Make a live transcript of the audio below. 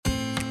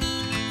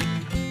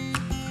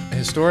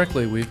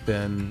Historically, we've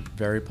been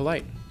very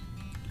polite,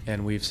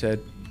 and we've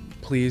said,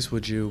 please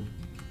would you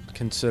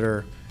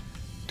consider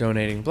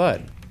donating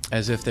blood,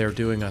 as if they're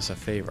doing us a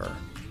favor.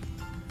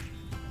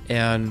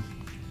 And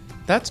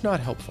that's not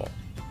helpful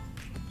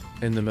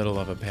in the middle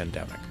of a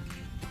pandemic.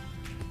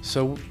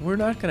 So we're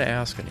not going to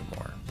ask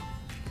anymore.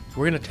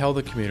 We're going to tell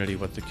the community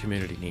what the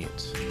community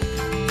needs.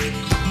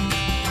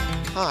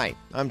 Hi,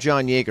 I'm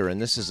John Yeager,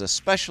 and this is a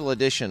special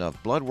edition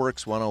of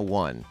BloodWorks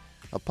 101,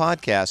 a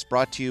podcast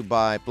brought to you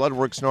by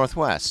BloodWorks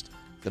Northwest,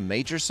 the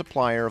major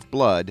supplier of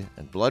blood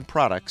and blood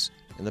products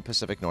in the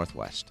Pacific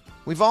Northwest.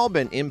 We've all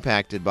been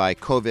impacted by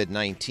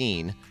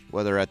COVID-19,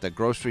 whether at the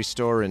grocery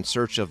store in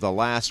search of the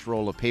last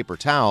roll of paper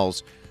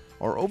towels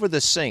or over the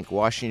sink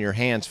washing your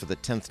hands for the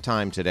 10th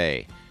time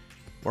today.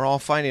 We're all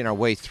finding our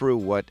way through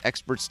what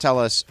experts tell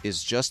us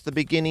is just the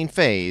beginning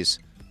phase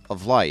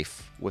of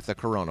life with the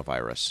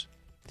coronavirus.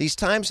 These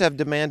times have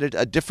demanded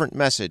a different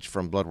message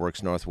from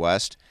BloodWorks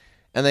Northwest,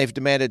 and they've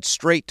demanded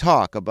straight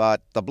talk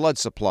about the blood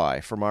supply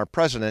from our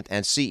president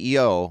and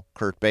CEO,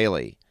 Kurt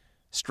Bailey.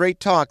 Straight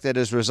talk that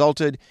has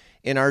resulted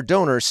in our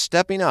donors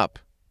stepping up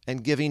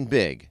and giving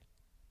big.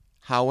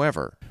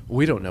 However,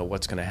 we don't know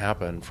what's going to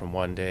happen from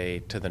one day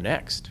to the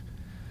next.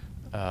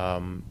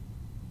 But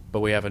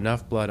we have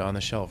enough blood on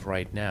the shelf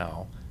right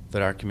now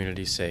that our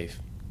community is safe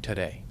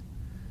today.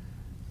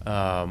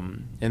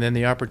 And then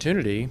the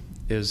opportunity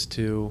is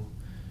to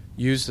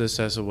use this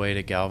as a way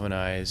to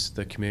galvanize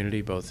the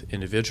community, both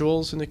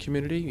individuals in the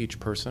community, each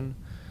person,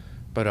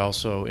 but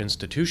also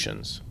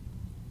institutions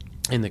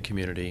in the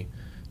community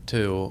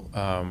to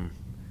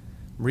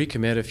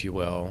recommit, if you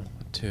will,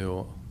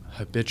 to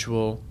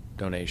habitual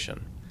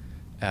donation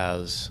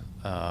as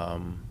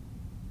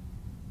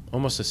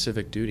almost a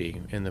civic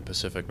duty in the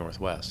Pacific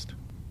Northwest.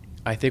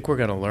 I think we're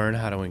going to learn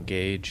how to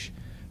engage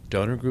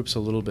donor groups a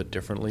little bit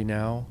differently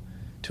now,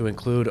 to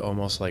include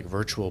almost like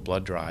virtual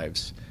blood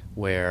drives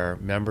where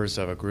members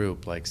of a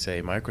group, like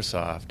say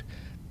Microsoft,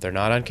 they're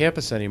not on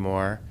campus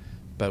anymore,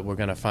 but we're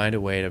going to find a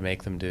way to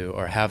make them do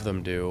or have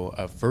them do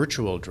a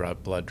virtual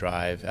blood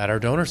drive at our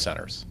donor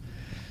centers.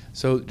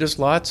 So just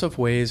lots of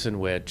ways in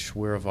which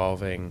we're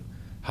evolving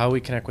how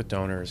we connect with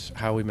donors,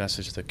 how we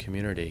message the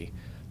community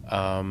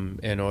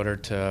in order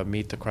to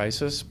meet the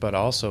crisis, but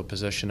also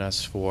position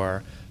us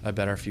for a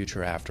better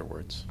future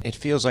afterwards. It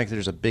feels like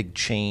there's a big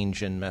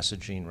change in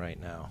messaging right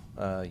now.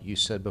 You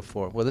said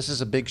before, well, this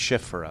is a big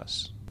shift for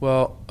us.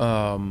 Well,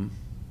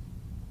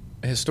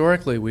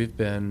 historically, we've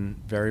been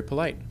very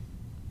polite,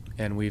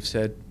 and we've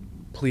said,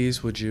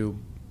 please would you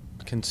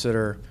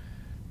consider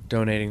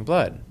donating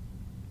blood?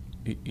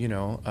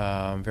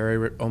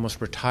 Very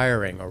almost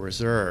retiring or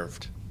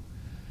reserved,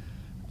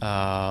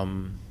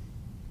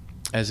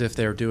 as if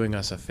they're doing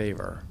us a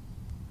favor.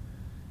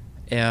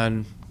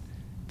 And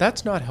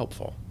that's not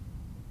helpful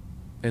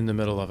in the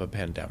middle of a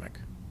pandemic.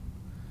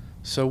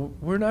 So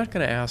we're not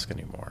going to ask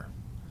anymore.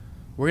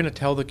 We're going to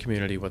tell the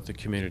community what the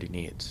community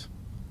needs,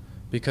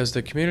 because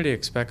the community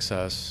expects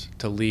us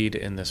to lead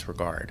in this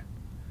regard.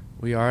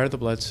 We are the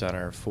blood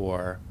center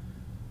for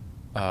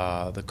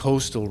the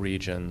coastal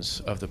regions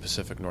of the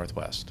Pacific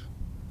Northwest.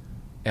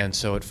 And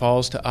so it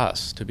falls to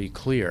us to be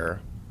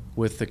clear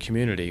with the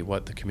community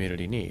what the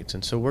community needs.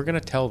 And so we're going to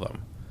tell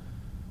them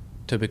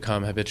to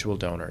become habitual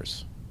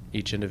donors,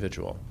 each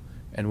individual.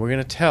 And we're going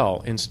to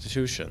tell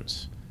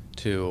institutions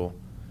to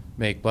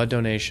make blood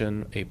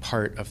donation a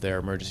part of their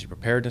emergency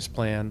preparedness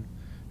plan,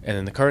 and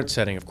in the current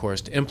setting, of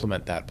course, to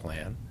implement that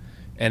plan,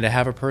 and to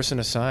have a person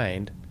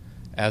assigned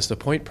as the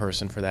point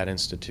person for that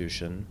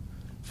institution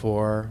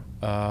for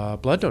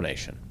blood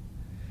donation.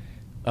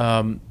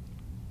 And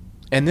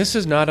this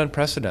is not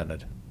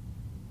unprecedented.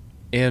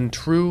 In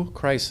true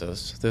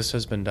crisis, this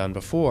has been done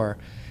before,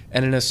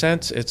 and in a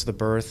sense, it's the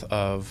birth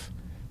of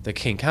the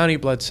King County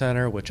Blood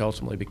Center, which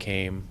ultimately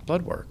became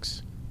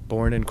BloodWorks,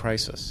 born in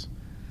crisis.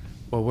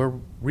 Well, we're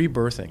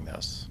rebirthing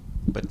this.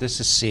 But this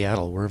is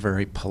Seattle. We're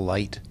a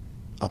polite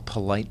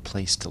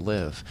place to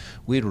live.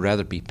 We'd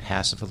rather be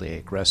passively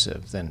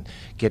aggressive than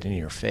get in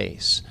your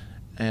face,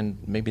 and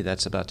maybe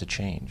that's about to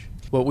change.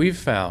 What we've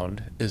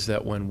found is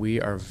that when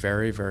we are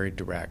very, very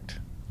direct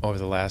over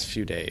the last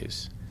few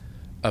days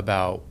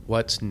about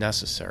what's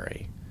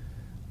necessary,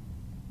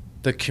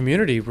 the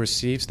community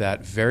receives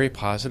that very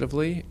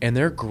positively, and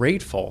they're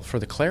grateful for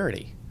the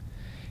clarity.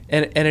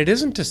 And it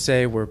isn't to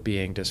say we're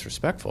being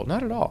disrespectful,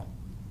 not at all.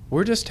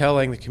 We're just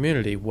telling the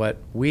community what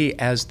we,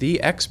 as the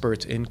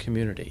experts in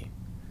community,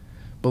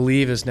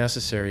 believe is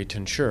necessary to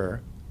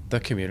ensure the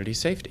community's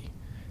safety.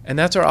 And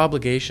that's our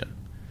obligation.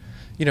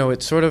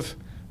 It's sort of,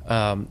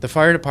 the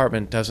fire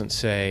department doesn't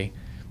say,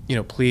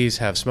 please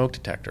have smoke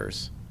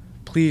detectors.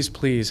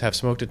 Please have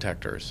smoke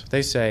detectors.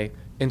 They say,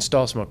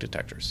 install smoke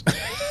detectors.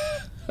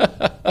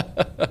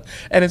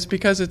 And it's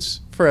because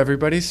it's for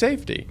everybody's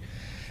safety.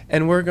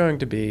 And we're going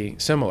to be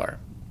similar.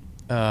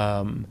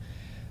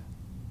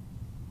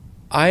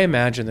 I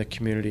imagine the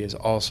community is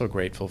also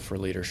grateful for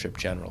leadership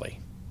generally.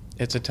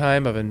 It's a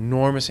time of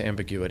enormous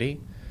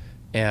ambiguity,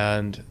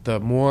 and the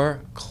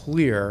more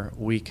clear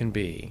we can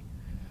be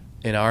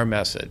in our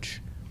message,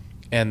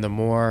 and the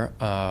more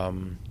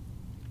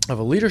of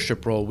a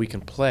leadership role we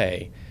can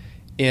play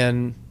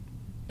in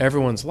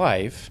everyone's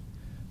life,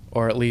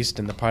 or at least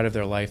in the part of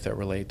their life that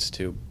relates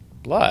to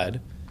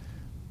blood,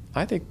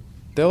 I think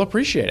they'll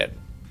appreciate it.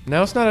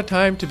 Now it's not a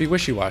time to be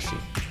wishy-washy.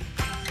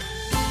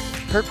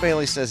 Kurt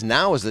Bailey says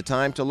now is the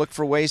time to look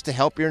for ways to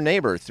help your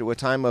neighbor through a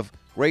time of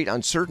great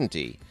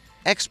uncertainty.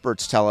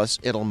 Experts tell us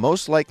it'll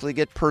most likely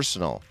get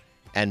personal,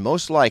 and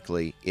most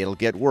likely it'll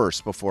get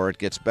worse before it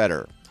gets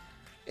better.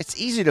 It's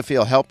easy to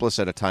feel helpless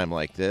at a time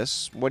like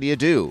this. What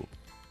do?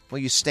 Well,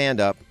 you stand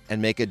up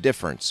and make a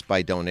difference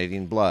by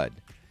donating blood.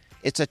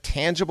 It's a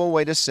tangible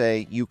way to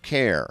say you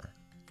care,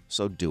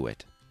 so do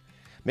it.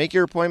 Make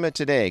your appointment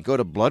today. Go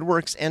to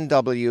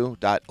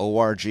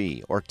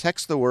bloodworksnw.org or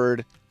text the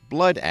word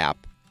BLOOD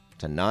app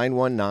to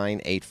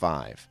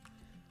 91985.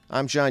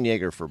 I'm John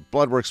Yeager for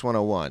BloodWorks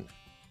 101.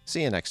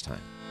 See you next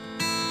time.